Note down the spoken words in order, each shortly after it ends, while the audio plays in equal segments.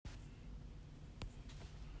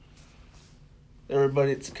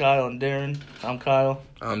Everybody, it's Kyle and Darren. I'm Kyle.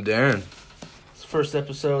 I'm Darren. It's the first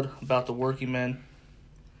episode about the working men.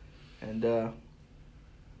 And,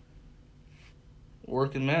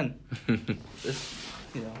 working men. This,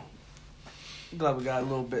 I'm glad we got a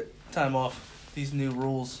little bit time off. These new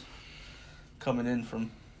rules coming in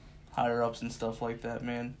from higher ups and stuff like that,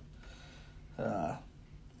 man. We'll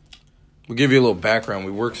give you a little background.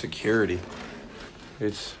 We work security.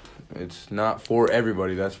 It's not for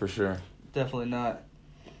everybody, that's for sure. Definitely not.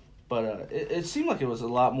 But it seemed like it was a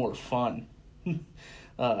lot more fun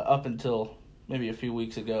up until maybe a few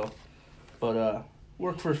weeks ago. But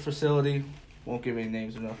work for a facility, won't give any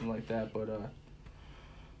names or nothing like that, but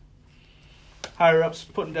higher ups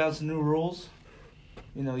putting down some new rules.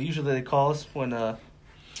 Usually they call us when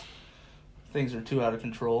things are too out of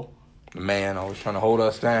control. The man always trying to hold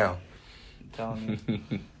us down. I'm telling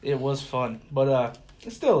you. It was fun. But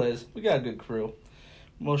it still is. We got a good crew.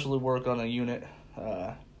 Mostly work on a unit.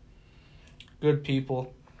 Good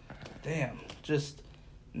people. Damn.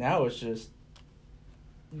 Now it's just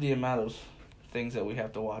the amount of things that we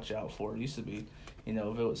have to watch out for. It used to be,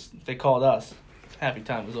 if they called us, happy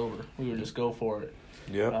time was over. We would just go for it.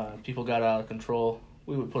 Yep. People got out of control.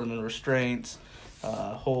 We would put them in restraints,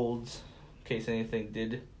 holds, in case anything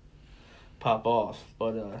did pop off.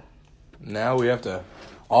 But now we have to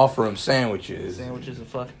offer them sandwiches. Sandwiches and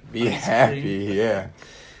fucking be ice happy, cream. yeah.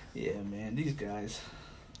 Yeah, man, these guys.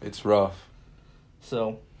 It's rough.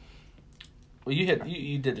 So, well,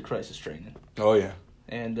 you did the crisis training. Oh yeah.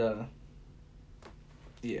 And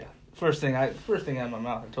yeah, first thing out of my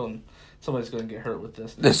mouth, I told him somebody's going to get hurt with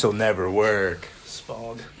this. This'll never work.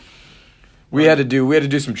 Spog. We had to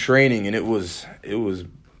do some training, and it was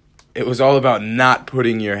all about not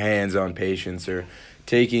putting your hands on patients or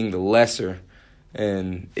taking the lesser,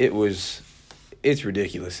 and it's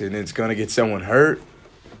ridiculous, and it's gonna get someone hurt,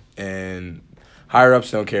 and higher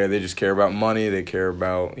ups don't care. They just care about money. They care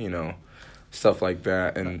about stuff like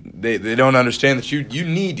that, and they don't understand that you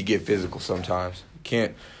need to get physical sometimes.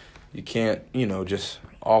 You can't just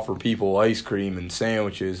offer people ice cream and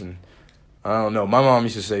sandwiches, and I don't know. My mom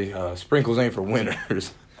used to say sprinkles ain't for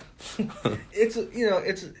winners. It's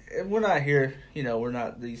we're not here. We're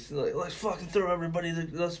not these. Let's fucking throw everybody.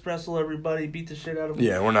 Let's wrestle everybody. Beat the shit out of them.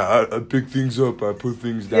 Yeah, we're not. I pick things up. I put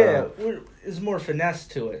things down. Yeah, there's more finesse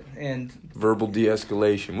to it, and verbal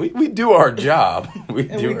de-escalation. We do our job. We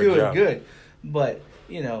do it good. But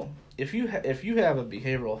if you have a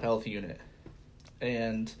behavioral health unit,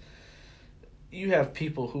 and you have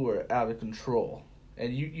people who are out of control,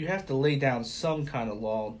 and you have to lay down some kind of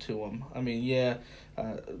law to them. I mean, yeah.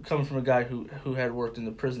 Coming from a guy who had worked in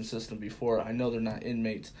the prison system before, I know they're not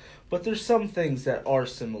inmates, but there's some things that are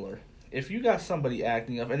similar. If you got somebody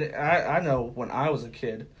acting up, and I know when I was a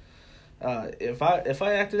kid, if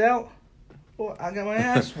I acted out, well, I got my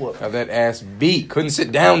ass whooped. Got that ass beat. Couldn't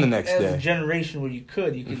sit down the next day. As a generation where you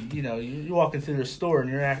could, you're walking through the store and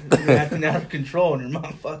you're acting out of control, and your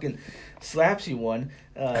mom fucking slaps you one.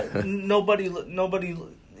 Nobody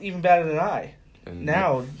even better than I. And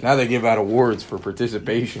now they give out awards for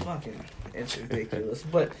participation. Fucking, it's ridiculous.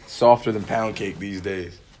 But softer than pound cake these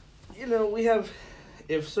days. We have,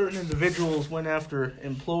 if certain individuals went after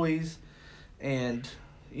employees, and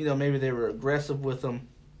maybe they were aggressive with them.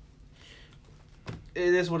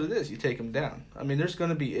 It is what it is. You take them down. I mean, there's going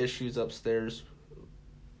to be issues upstairs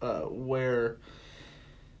where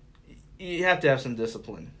you have to have some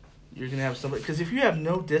discipline. You're going to have somebody, because if you have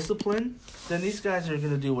no discipline, then these guys are going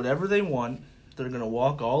to do whatever they want. They're going to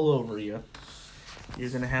walk all over you. You're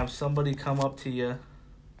going to have somebody come up to you,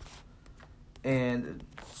 and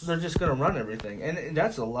they're just going to run everything. And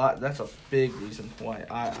that's a big reason why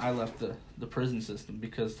I left the prison system,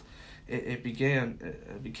 because it became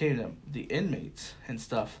the inmates and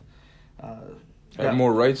stuff. Had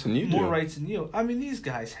more rights than you do. More rights than you. I mean, these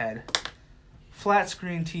guys had flat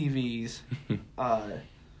screen TVs,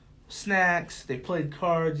 snacks, they played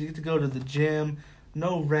cards, you get to go to the gym,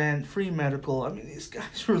 no rent, free medical. I mean, these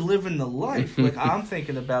guys were living the life. Like, I'm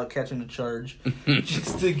thinking about catching a charge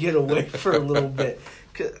just to get away for a little bit.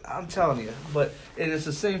 'Cause I'm telling you. And it's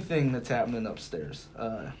the same thing that's happening upstairs.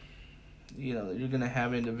 You're going to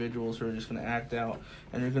have individuals who are just going to act out,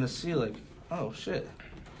 and you're going to see, like, oh, shit.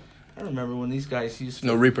 I remember when these guys used to...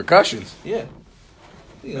 No repercussions. Yeah.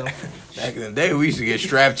 Back in the day, we used to get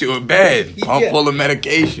strapped to a bed, pump full of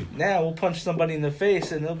medication. Now we'll punch somebody in the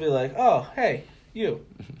face, and they'll be like, oh, hey, you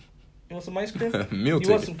want some ice cream? You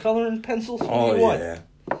want some coloring pencils? Oh, yeah.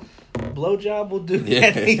 Blowjob will do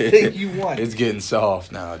anything you want. It's getting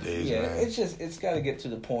soft nowadays, yeah, man. It's got to get to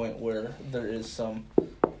the point where there is some,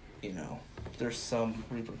 there's some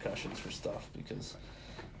repercussions for stuff, because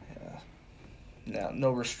Now,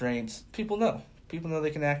 no restraints. People know. People know they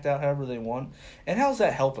can act out however they want. And how's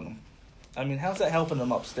that helping them? I mean, how's that helping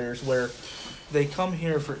them upstairs where they come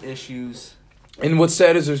here for issues? And what's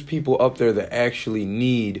sad is there's people up there that actually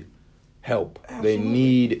need help. Absolutely. They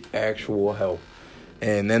need actual help.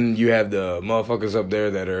 And then you have the motherfuckers up there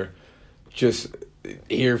that are just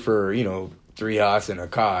here for, 3 hots and a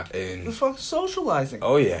cot. The And fucking socializing.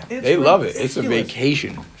 oh, yeah. It's They love it. It's a ridiculous.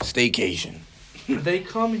 vacation. Staycation. They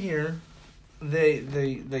come here, they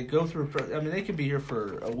go through, I mean, they could be here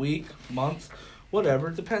for a week, months, whatever.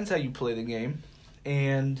 It depends how you play the game.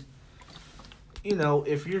 And,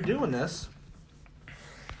 if you're doing this,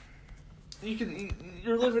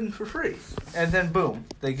 you're living for free. And then boom,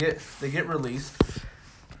 they get released.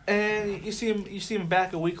 And you see them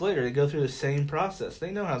back a week later. They go through the same process.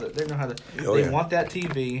 They know how to. Oh, they yeah. want that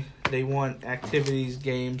TV. They want activities,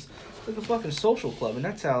 games, like a fucking social club, and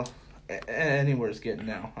that's how anywhere's getting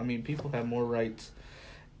now. I mean, people have more rights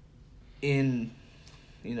in,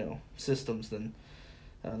 systems than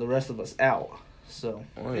the rest of us out. So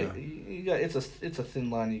Oh, yeah. it's a thin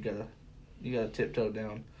line you gotta tiptoe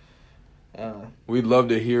down. We'd love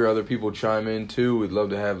to hear other people chime in, too. We'd love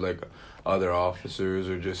to have, other officers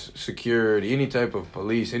or just security, any type of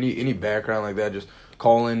police, any background like that. Just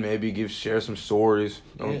call in, maybe share some stories.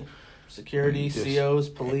 Yeah. Security, Just- COs,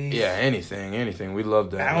 police. Yeah, anything. We'd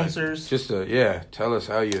love that. Bouncers. Tell us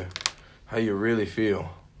how you really feel.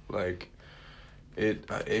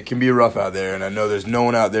 It can be rough out there, and I know there's no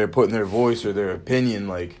one out there putting their voice or their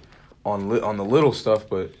opinion on the little stuff,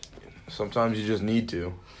 but sometimes you just need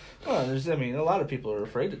to. Well, a lot of people are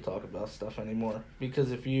afraid to talk about stuff anymore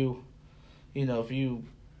because if you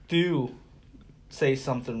do say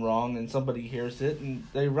something wrong and somebody hears it and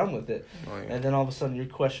they run with it, Oh, yeah. and then all of a sudden you're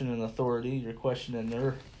questioning authority, you're questioning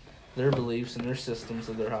their beliefs and their systems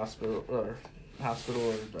of their hospital or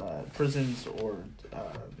prisons or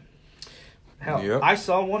hell. Yep. I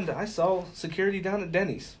saw security down at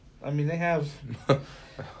Denny's. I mean, they have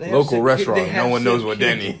Local restaurant. they have No one knows what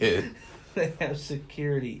security. Denny is. They have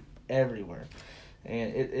security everywhere,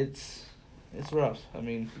 and it's rough. I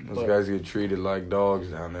mean, Those guys get treated like dogs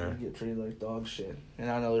down there. get treated like dog shit. And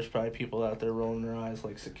I know there's probably people out there rolling their eyes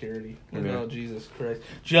like security. Yeah. Jesus Christ,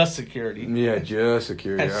 just security. Yeah, just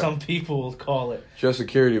security. As some people will call it. Just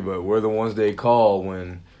security, but we're the ones they call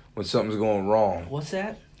when something's going wrong. What's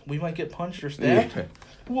that? We might get punched or stabbed. Yeah.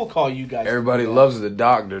 We'll call you guys. Everybody loves the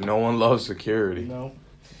doctor. No one loves security. No.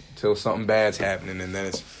 Until something bad's happening, and then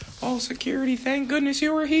it's, oh, security, thank goodness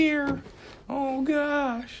you were here. Oh,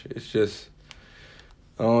 gosh. It's just,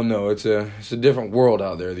 oh, no, it's a different world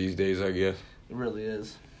out there these days, I guess. It really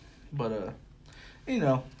is. But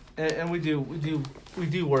and we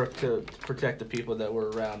do work to protect the people that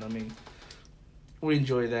we're around. I mean, we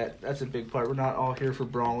enjoy that. That's a big part. We're not all here for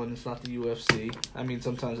brawling. It's not the UFC. I mean,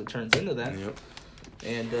 sometimes it turns into that. Yep.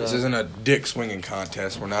 And This isn't a dick swinging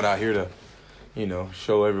contest. We're not out here to,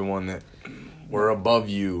 show everyone that we're above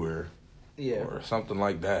you or something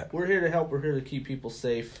like that. we're here to help. We're here to keep people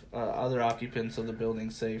safe, other occupants of the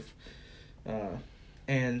building safe.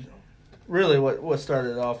 And really what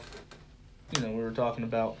started off, we were talking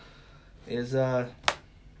about is the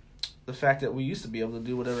fact that we used to be able to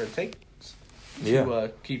do whatever it takes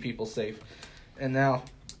to keep people safe. And now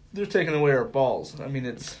they're taking away our balls. I mean,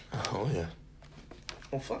 it's... Oh, yeah.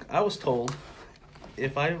 Well, fuck, I was told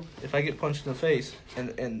if I get punched in the face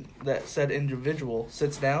and that said individual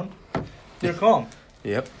sits down, they're calm.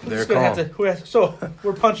 Yep, We're they're just gonna calm. so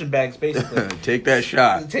we're punching bags, basically. Take that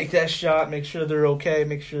shot. Take that shot, make sure they're okay,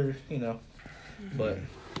 make sure, but...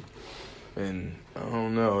 And I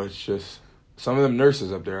don't know, it's just some of them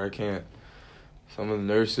nurses up there, I can't. Some of the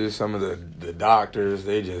nurses, some of the doctors,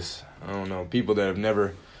 they just, I don't know, people that have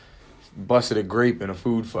never busted a grape in a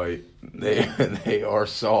food fight, they are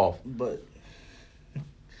soft. But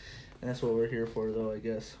that's what we're here for, though, I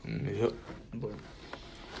guess. Yep. But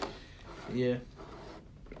yeah,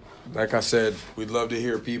 Like I said, we'd love to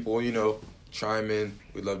hear people, chime in.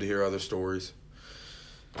 We'd love to hear other stories.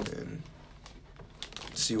 And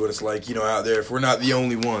see what it's like, out there if we're not the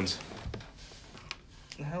only ones.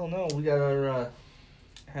 hell no, we got our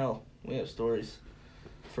we have stories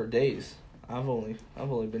for days. I've only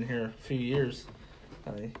been here a few years.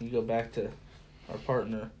 You go back to our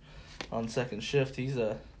partner on second shift. He's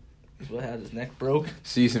what had his neck broke.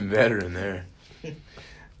 Seasoned veteran there.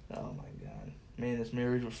 Oh my god, man is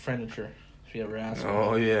married with furniture. If you ever ask.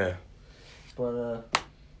 Oh yeah. But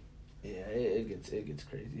yeah, it gets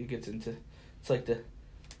crazy. It gets into it's like the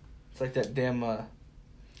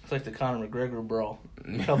Conor McGregor brawl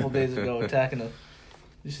a couple days ago attacking him.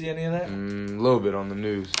 You see any of that? A little bit on the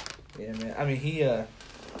news. Yeah, man. I mean,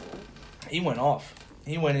 he he went off.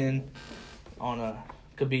 He went in on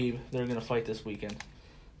Khabib. They're going to fight this weekend.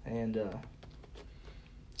 And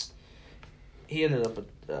he ended up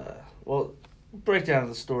break down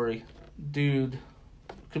the story. Dude,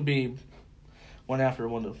 Khabib went after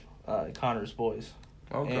one of Conor's boys.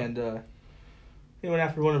 Okay. And he went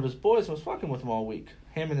after one of his boys and was fucking with him all week.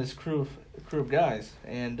 Him and his crew of guys.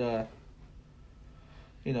 And,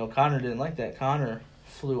 Conor didn't like that. Conor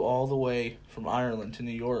flew all the way from Ireland to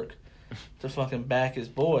New York to fucking back his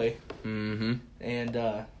boy. Mm-hmm. And,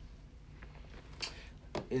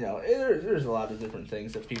 there's a lot of different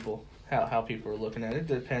things that how people are looking at it. It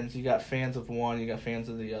depends. You got fans of one, you got fans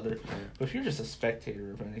of the other. But if you're just a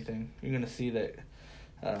spectator of anything, you're going to see that,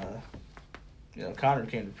 Conor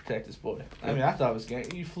came to protect his boy. I mean, I thought it was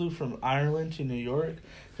gang. You flew from Ireland to New York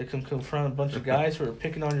to come confront a bunch of guys who are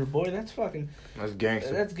picking on your boy. That's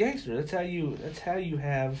gangster. That's gangster. That's how you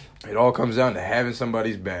have. It all comes down to having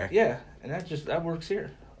somebody's back. Yeah, and that works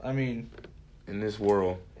here. I mean, in this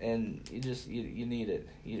world. And you need it.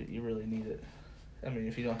 You really need it. I mean,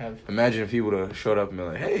 if you don't have. Imagine if he would have showed up and been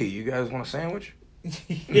like, "Hey, you guys want a sandwich?"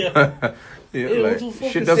 Yeah. Like,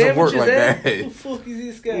 shit doesn't work like that. Who the fuck is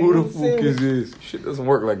this guy? Who the fuck is this? Shit doesn't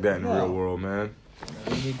work like that in the real world, man.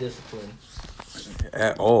 No, you need discipline.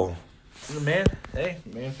 At all. Man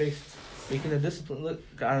faced. Speaking of discipline,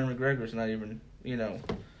 look, Conor McGregor's not even.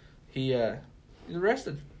 He's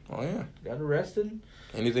arrested. Oh yeah. Got arrested.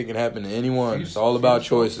 Anything can happen to anyone. It's all about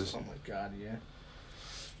choices. Oh my God, yeah.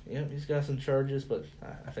 Yeah, he's got some charges, but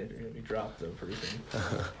I think they're gonna be dropped though pretty soon.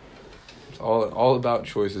 It's all about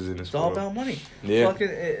choices in this world. It's all about money. Yeah.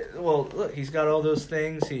 Look, he's got all those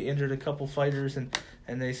things. He injured a couple fighters, and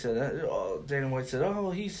they said, Dana White said,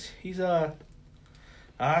 he's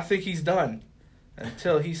I think he's done.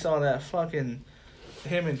 Until he saw that fucking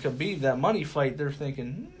him and Khabib, that money fight, they're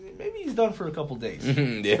thinking maybe he's done for a couple days.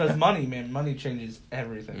 Yeah. Because money changes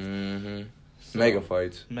everything. Mm-hmm. So, Mega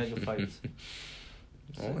fights.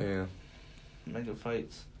 So, oh yeah. Mega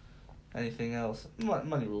fights. Anything else?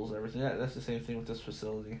 Money rules everything. That's the same thing with this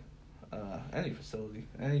facility. Any facility.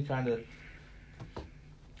 Any kind of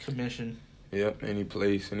commission. Yep, any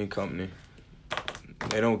place, any company.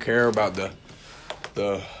 They don't care about the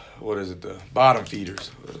what is it, the bottom feeders.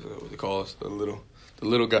 What they call us? The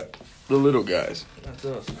little guys. That's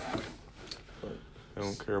us. But They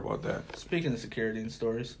don't care about that. Speaking of security and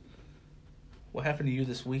stories, what happened to you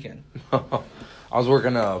this weekend? I was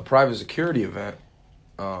working a private security event.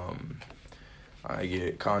 I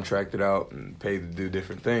get contracted out and paid to do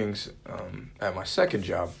different things at my second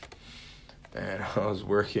job. And I was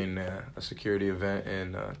working a security event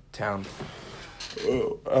in town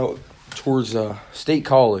out towards State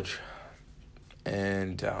College.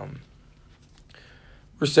 And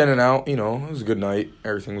we're sending out, it was a good night.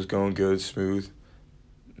 Everything was going good, smooth.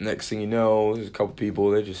 Next thing you know, there's a couple people,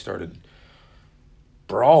 they just started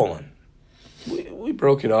brawling. We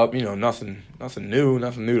broke it up, nothing new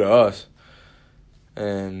to us.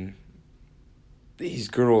 And these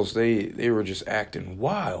girls, they were just acting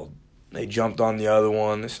wild. They jumped on the other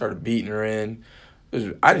one. They started beating her in.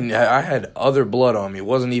 I had other blood on me. It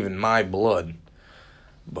wasn't even my blood.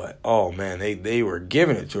 But, oh, man, they were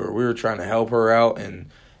giving it to her. We were trying to help her out.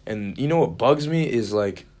 And you know what bugs me is,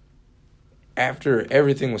 like, after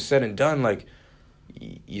everything was said and done, like,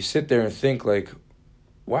 you sit there and think, like,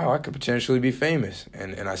 wow, I could potentially be famous.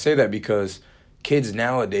 And I say that because kids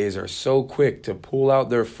nowadays are so quick to pull out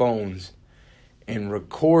their phones and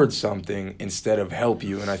record something instead of help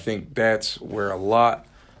you. And I think that's where a lot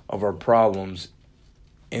of our problems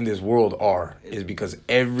in this world is because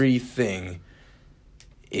everything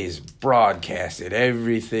is broadcasted.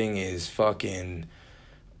 Everything is fucking,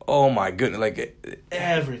 oh my goodness. Like,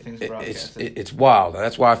 everything's broadcasted. It's wild.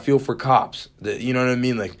 That's why I feel for cops. You know what I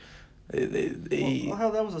mean? Like,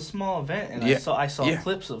 that was a small event, and I saw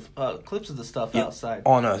clips of the stuff outside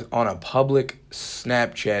on a public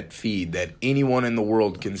Snapchat feed that anyone in the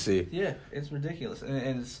world can see. Yeah, it's ridiculous, and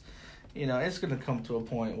it's it's going to come to a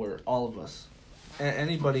point where all of us,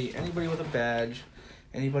 anybody with a badge,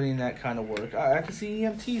 anybody in that kind of work, I can see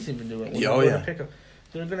EMTs even doing it.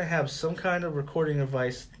 They're going to have some kind of recording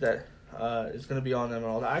device that is going to be on them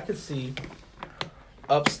and all that. I could see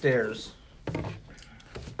upstairs.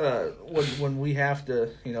 When we have to,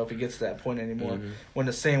 if it gets to that point anymore, when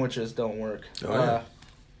the sandwiches don't work,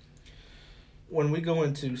 when we go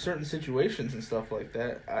into certain situations and stuff like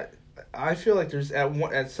that, I feel like there's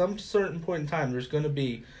at some certain point in time there's going to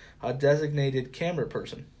be a designated camera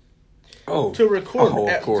person. To record,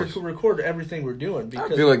 of course. to record everything we're doing.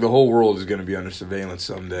 Because I feel like the whole world is going to be under surveillance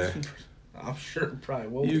someday. I'm sure it probably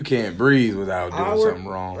will. You can't breathe without doing something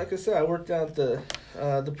wrong. Like I said, I worked out the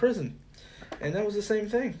prison. And that was the same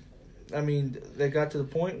thing. I mean, they got to the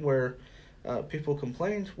point where people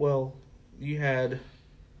complained, well, you had,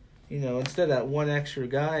 instead of that one extra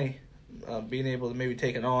guy being able to maybe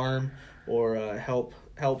take an arm or help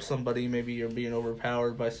somebody, maybe you're being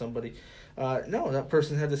overpowered by somebody. No, that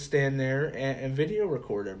person had to stand there and video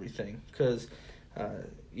record everything because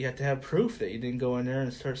you have to have proof that you didn't go in there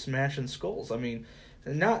and start smashing skulls. I mean,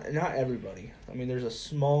 not everybody. I mean, there's a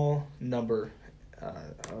small number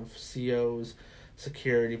of COs,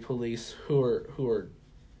 security, police who are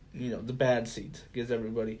the bad seeds. Gives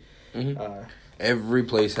everybody. Mm-hmm. Every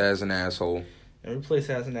place has an asshole. Every place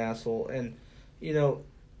has an asshole, and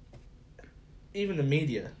even the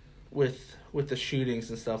media with the shootings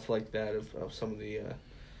and stuff like that of some of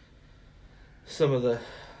the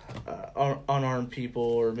unarmed people,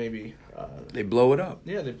 or maybe they blow it up.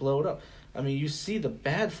 Yeah, they blow it up. I mean, you see the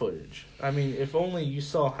bad footage. I mean, if only you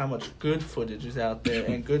saw how much good footage is out there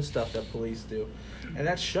and good stuff that police do, and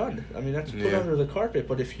that's shunned. I mean, that's put under the carpet.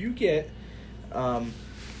 But if you get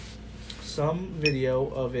some video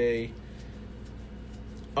of a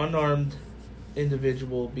unarmed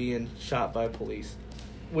individual being shot by police,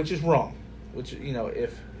 which is wrong, which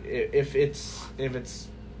if it's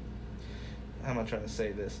how am I trying to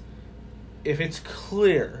say this? If it's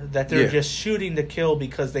clear that they're just shooting to kill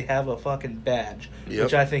because they have a fucking badge,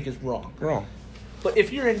 which I think is wrong. Wrong. But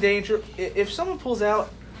if you're in danger, if someone pulls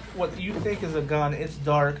out what you think is a gun, it's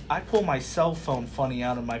dark. I pull my cell phone funny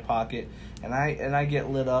out of my pocket, and I get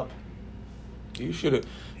lit up. You should have.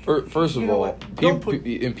 First of all,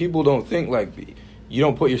 people don't think like you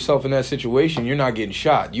don't put yourself in that situation. You're not getting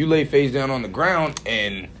shot. You lay face down on the ground,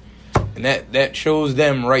 and that shows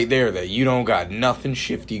them right there that you don't got nothing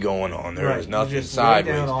shifty going on. There's nothing just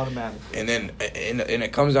sideways. Lay down automatically. And then and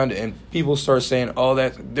it comes down to, and people start saying, "Oh,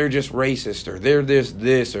 that they're just racist, or they're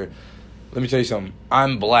this, or." Let me tell you something.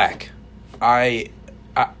 I'm black. I've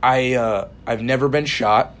never been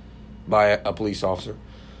shot by a police officer.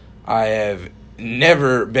 I have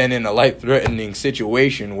never been in a life-threatening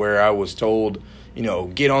situation where I was told,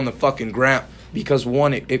 get on the fucking ground. Because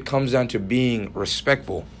one, it comes down to being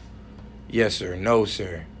respectful. Yes, sir. No,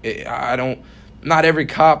 sir. Not every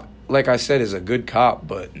cop, like I said, is a good cop,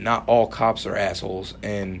 but not all cops are assholes.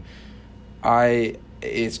 And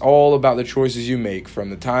it's all about the choices you make from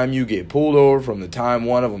the time you get pulled over, from the time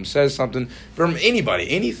one of them says something, from anybody,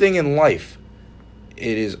 anything in life.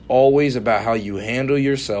 It is always about how you handle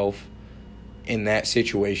yourself in that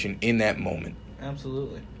situation, in that moment.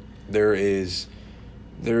 Absolutely. There is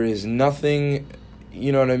nothing,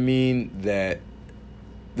 you know what I mean, that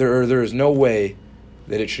there is no way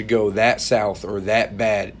that it should go that south or that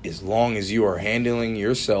bad as long as you are handling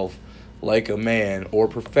yourself like a man, or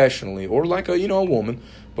professionally, or like a woman.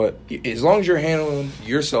 But as long as you're handling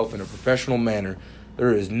yourself in a professional manner,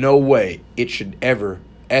 there is no way it should ever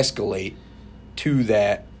escalate to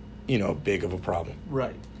that, big of a problem.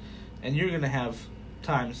 Right. And you're going to have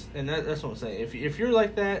times, and that's what I'm saying. If you're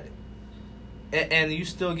like that, and you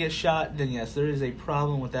still get shot, then yes, there is a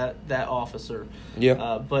problem with that officer.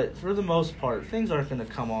 Yeah. But for the most part, things aren't going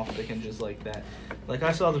to come off the hinges like that. Like,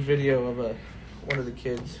 I saw the video of one of the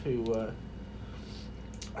kids who,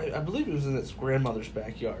 I believe it was in his grandmother's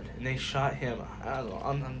backyard, and they shot him, I don't know,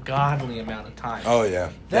 an ungodly amount of times. Oh, yeah.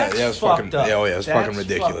 That's it was fucked up. Oh, yeah, it was fucking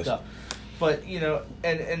ridiculous. Fucked up. But,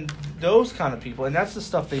 and those kind of people, and that's the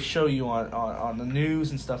stuff they show you on the news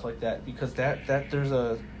and stuff like that, because that there's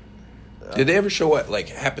a... Did they ever show what, like,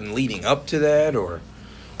 happened leading up to that, or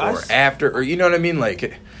after, or, you know what I mean?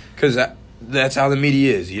 Like, because that's how the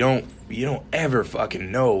media is. You don't ever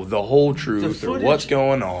fucking know the whole truth or what's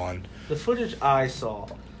going on. The footage I saw,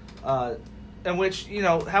 in which,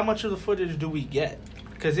 how much of the footage do we get?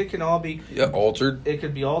 Because it can all be altered. It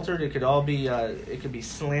could be altered. It could all be. It could be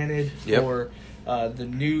slanted for the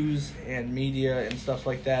news and media and stuff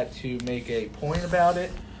like that to make a point about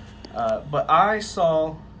it. But I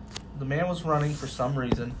saw the man was running for some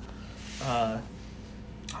reason.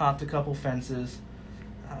 Hopped a couple fences.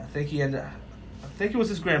 I think it was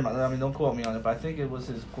his grandmother. I mean, don't quote me on it, but I think it was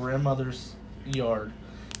his grandmother's yard,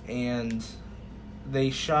 and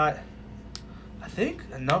they shot, I think,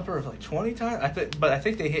 a number of like 20 times. But I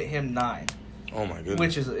think they hit him 9. Oh my goodness!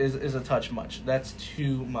 Which is a touch much. That's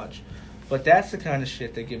too much. But that's the kind of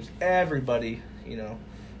shit that gives everybody,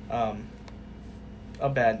 a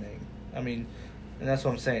bad name. I mean, and that's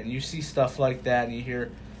what I'm saying. You see stuff like that, and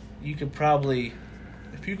you could probably,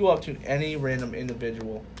 if you go up to any random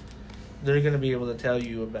individual, they're going to be able to tell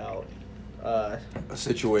you about a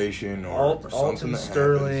situation or something Alton that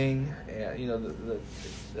Sterling, and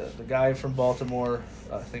the guy from Baltimore,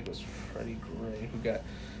 I think it was Freddie Gray, who got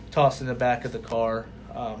tossed in the back of the car.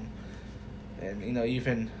 And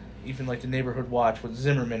even like the neighborhood watch with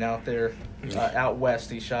Zimmerman out there, out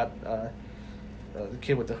west. He shot the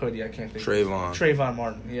kid with the hoodie. I can't think. Trayvon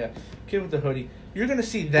Martin. Yeah, kid with the hoodie. You're gonna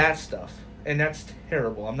see that stuff, and that's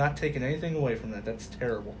terrible. I'm not taking anything away from that. That's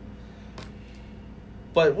terrible.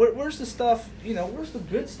 But where's the stuff? Where's the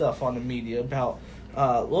good stuff on the media about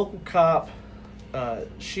local cop,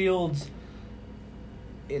 Shields?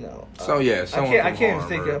 So yeah, I can't even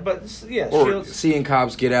think of, but yeah, or Shields. Seeing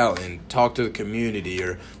cops get out and talk to the community,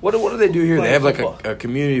 or what do they do here? They have like a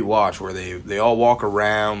community watch where they all walk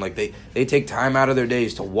around, like they take time out of their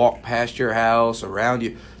days to walk past your house, around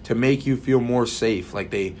you, to make you feel more safe.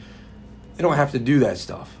 Like they don't have to do that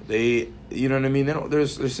stuff. You know what I mean?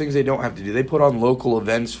 There's things they don't have to do. They put on local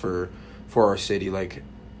events for our city, like.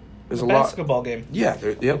 There's a basketball game. Yeah,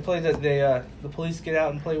 they play the police get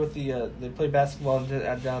out and play with they play basketball down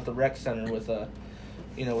at the rec center with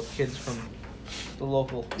with kids from the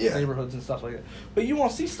local neighborhoods and stuff like that. But you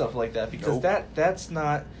won't see stuff like that because that's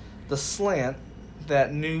not the slant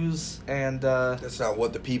that news and that's not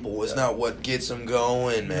what the people. It's not what gets them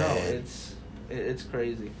going, man. No, it's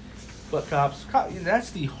crazy. But cops,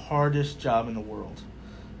 that's the hardest job in the world.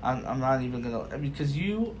 I'm not even gonna because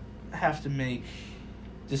you have to make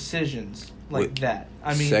decisions like that.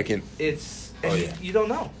 I mean, you don't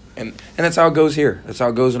know. And that's how it goes here. That's how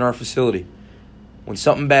it goes in our facility. When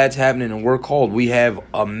something bad's happening and we're called, we have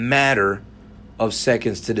a matter of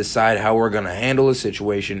seconds to decide how we're going to handle a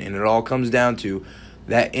situation, and it all comes down to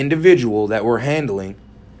that individual that we're handling,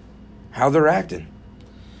 how they're acting.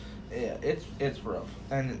 Yeah, it's rough.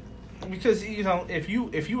 And because if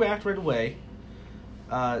you act right away,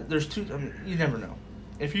 there's two. I mean, you never know.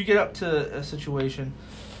 If you get up to a situation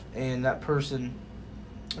and that person,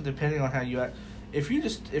 depending on how you act, if you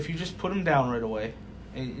just put them down right away,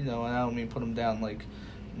 and and I don't mean put them down like,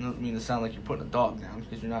 I don't mean to sound like you're putting a dog down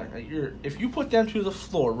because you're not. If you put them to the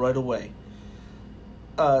floor right away,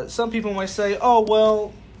 some people might say, oh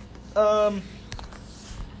well,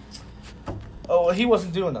 he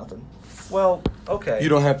wasn't doing nothing. Well, okay. You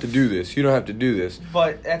don't have to do this. You don't have to do this.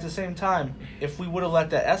 But at the same time, if we would have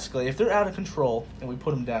let that escalate, if they're out of control and we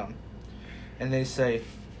put them down, and they say,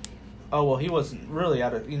 "Oh well, he wasn't really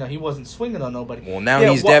out of, he wasn't swinging on nobody." Well, now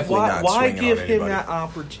he's definitely not swinging on anybody. Why give him that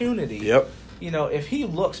opportunity? Yep. If he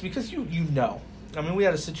looks, because you know, I mean, we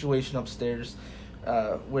had a situation upstairs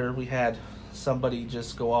where we had somebody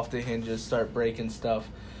just go off the hinges, start breaking stuff.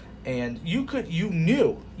 And you could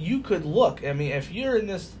look. I mean, if you're in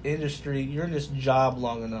this industry, you're in this job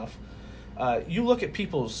long enough, you look at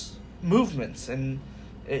people's movements, and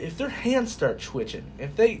if their hands start twitching,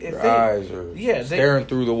 if their eyes are staring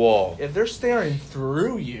through the wall, if they're staring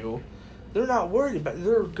through you, they're not worried about.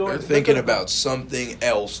 They're thinking about something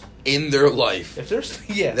else in their life. If there's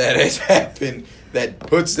that has happened, that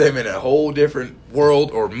puts them in a whole different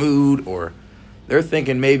world or mood, or they're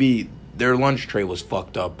thinking maybe their lunch tray was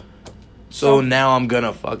fucked up. So now I'm going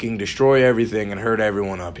to fucking destroy everything and hurt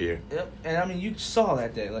everyone up here. Yep. And I mean, you saw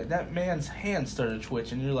that day. Like, that man's hand started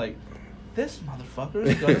twitching. You're like, this motherfucker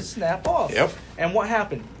is going to snap off. Yep. And what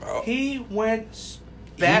happened? He went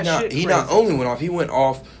batshit crazy. He not only went off, he went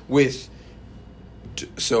off with...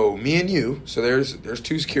 So, me and you. So, there's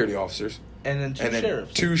two security officers. And then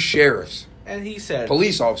sheriffs. Two sheriffs. And he said...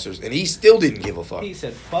 Police officers. And he still didn't give a fuck. He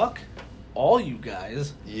said, fuck all you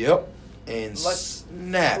guys. Yep. And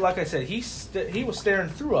snap. Like I said, he was staring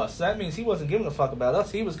through us. That means he wasn't giving a fuck about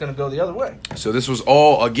us. He was going to go the other way. So this was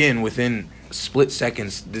all, again, within split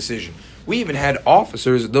seconds decision. We even had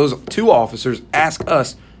officers, those two officers, ask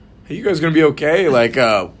us, hey, you guys going to be okay? Like,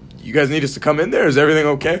 you guys need us to come in there? Is everything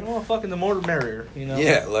okay? Well, fucking the more the merrier,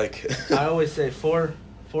 Yeah, like... I always say four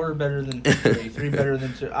are better than three better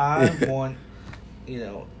than two. I want,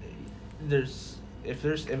 if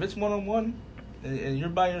it's one-on-one, and you're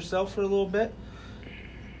by yourself for a little bit,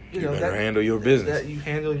 you better handle your business. That you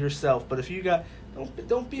handle yourself. But if you got,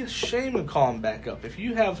 don't be ashamed of calling back up. If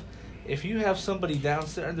you have somebody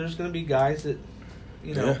downstairs, there's going to be guys that,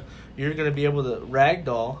 you're going to be able to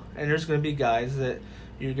ragdoll, and there's going to be guys that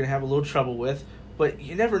you're going to have a little trouble with. But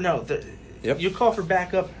you never know. You call for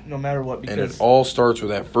backup no matter what. Because, and it all starts with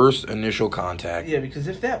that first initial contact. Yeah, because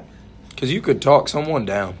because you could talk someone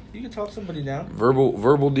down. You could talk somebody down.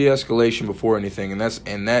 Verbal de-escalation before anything, and that's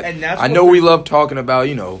I know we love talking about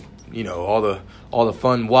all the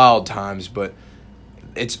fun wild times, but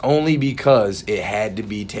it's only because it had to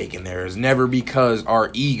be taken there. It was never because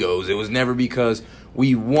our egos. It was never because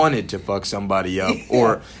we wanted to fuck somebody up,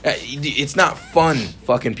 or it's not fun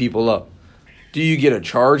fucking people up. Do you get a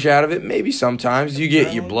charge out of it? Maybe sometimes. Do you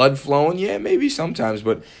get your blood flowing? Yeah, maybe sometimes,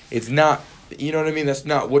 but it's not. You know what I mean? That's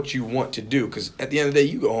not what you want to do, because at the end of the day,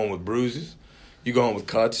 you go home with bruises. You go home with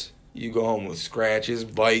cuts. You go home with scratches,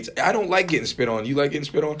 bites. I don't like getting spit on. You like getting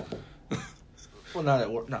spit on? Well, not at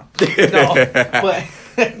work. No, but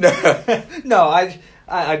no, I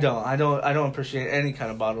don't. I don't appreciate any kind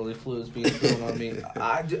of bodily fluids being thrown on me.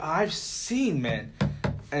 I've seen men,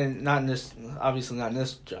 and obviously not in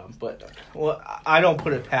this job, but I don't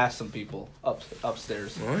put it past some people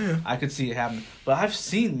upstairs. Oh yeah, I could see it happen, but I've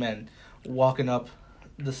seen men walking up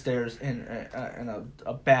the stairs and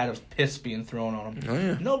a bat of piss being thrown on them. Oh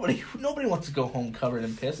yeah. Nobody wants to go home covered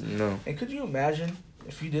in piss. No. And could you imagine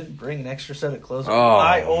if you didn't bring an extra set of clothes?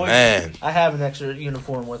 Oh, man. I have an extra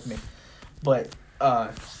uniform with me, but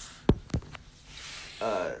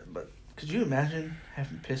could you imagine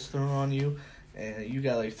having piss thrown on you, and you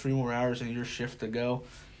got like 3 more hours in your shift to go,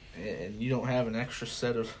 and you don't have an extra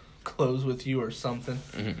set of clothes with you or something?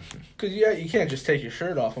 Because you can't just take your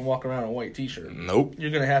shirt off and walk around in a white t-shirt. Nope.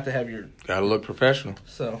 You're gonna have to have your. Gotta look professional.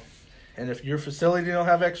 So, and if your facility don't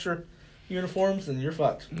have extra uniforms, then you're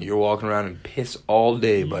fucked. You're walking around in piss all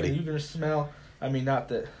day, buddy. You're gonna smell. I mean, not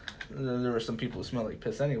that there were some people who smell like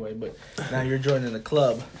piss anyway, but now you're joining the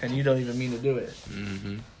club and you don't even mean to do it.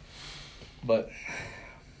 Mm-hmm. But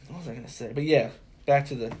what was I gonna say? But yeah, back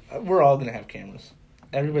to the. We're all gonna have cameras.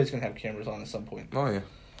 Everybody's gonna have cameras on at some point. Oh yeah.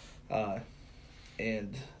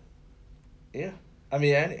 And yeah, I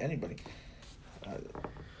mean anybody.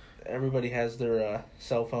 Everybody has their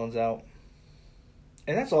cell phones out,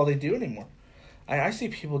 and that's all they do anymore. I see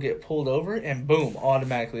people get pulled over, and boom,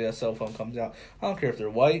 automatically that cell phone comes out. I don't care if they're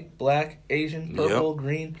white, black, Asian, purple,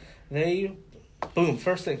 green. Boom,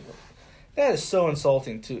 first thing. That is so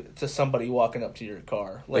insulting to somebody walking up to your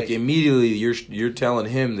car. Like immediately, you're telling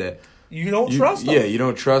him that you don't trust them. Yeah, you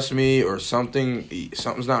don't trust me, or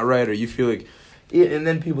something's not right, or you feel like. And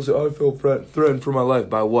then people say, "Oh, I feel threatened for my life."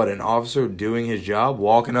 By what? An officer doing his job,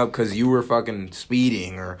 walking up because you were fucking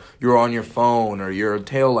speeding, or you were on your phone, or your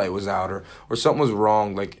tail light was out, or something was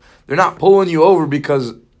wrong. Like, they're not pulling you over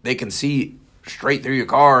because they can see straight through your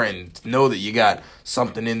car and know that you got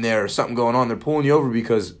something in there or something going on. They're pulling you over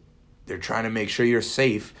because they're trying to make sure you're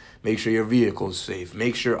safe, make sure your vehicle is safe,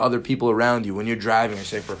 make sure other people around you when you're driving are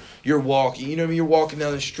safe, or you're walking, you know what I mean? You're walking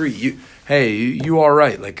down the street. You all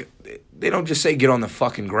right. Like, they don't just say get on the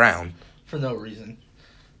fucking ground. For no reason.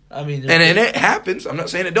 I mean... And it happens. I'm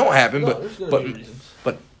not saying it don't happen, there's gonna be reasons.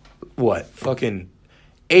 But what? Fucking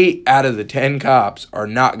 8 out of the 10 cops are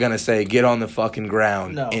not going to say get on the fucking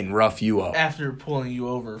ground and rough you up. After pulling you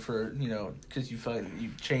over for, because you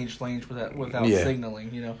changed lanes without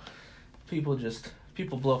signaling,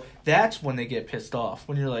 People blow. That's when they get pissed off.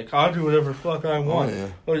 When you're like, I'll do whatever the fuck I want.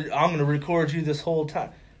 Or I'm going to record you this whole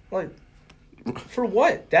time. Like, for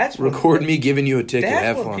what? Record me giving you a ticket. That's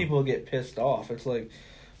have when fun. People get pissed off. It's like,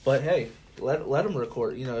 but hey, let them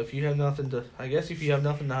record. If you have nothing to, if you have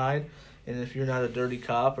nothing to hide, and if you're not a dirty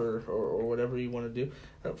cop or whatever you want to do,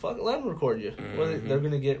 fuck it, let them record you. Mm-hmm. They're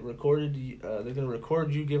going to get recorded. They're going to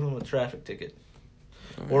record you, give them a traffic ticket,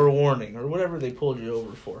 or a warning, or whatever they pulled you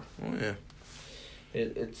over for. Oh yeah.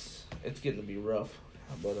 It's getting to be rough,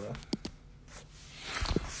 but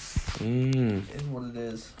it's what it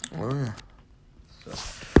is. Oh yeah. So.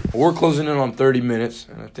 We're closing in on 30 minutes,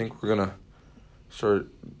 and I think we're gonna start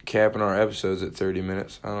capping our episodes at 30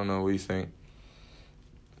 minutes. I don't know, what do you think?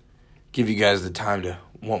 Give you guys the time to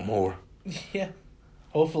want more. Yeah,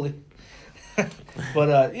 hopefully.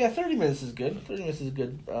 But 30 minutes is good. 30 minutes is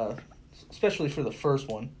good, especially for the first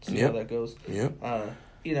one. See how that goes. Yep.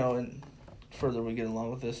 And further we get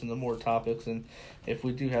along with this and the more topics, and if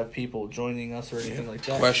we do have people joining us or anything like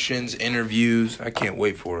that. Questions, interviews. I can't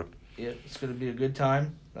wait for it. Yeah, it's going to be a good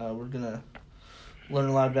time. We're going to learn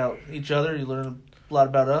a lot about each other. You learn a lot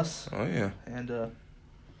about us. Oh, yeah. And,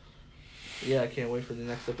 I can't wait for the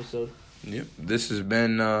next episode. Yep. This has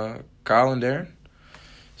been Kyle and Darren.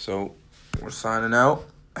 So, we're signing out.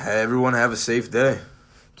 Everyone have a safe day.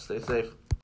 Stay safe.